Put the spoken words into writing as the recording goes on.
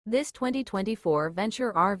This 2024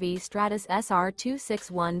 Venture RV Stratus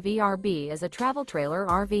SR261VRB is a travel trailer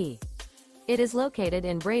RV. It is located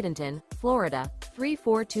in Bradenton, Florida,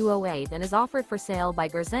 34208 and is offered for sale by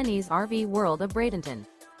Gerzeny's RV World of Bradenton.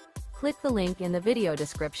 Click the link in the video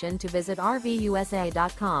description to visit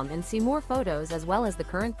RVUSA.com and see more photos as well as the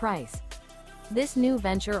current price. This new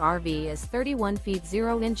Venture RV is 31 feet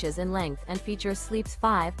 0 inches in length and features sleeps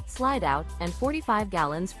 5, Slideout, and 45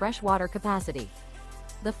 gallons freshwater capacity.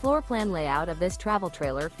 The floor plan layout of this travel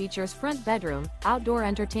trailer features front bedroom, outdoor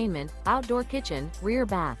entertainment, outdoor kitchen, rear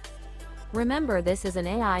bath. Remember, this is an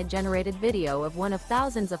AI-generated video of one of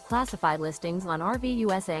thousands of classified listings on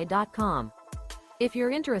RVUSA.com. If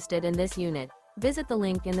you're interested in this unit, visit the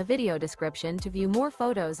link in the video description to view more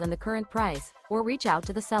photos and the current price, or reach out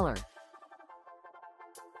to the seller.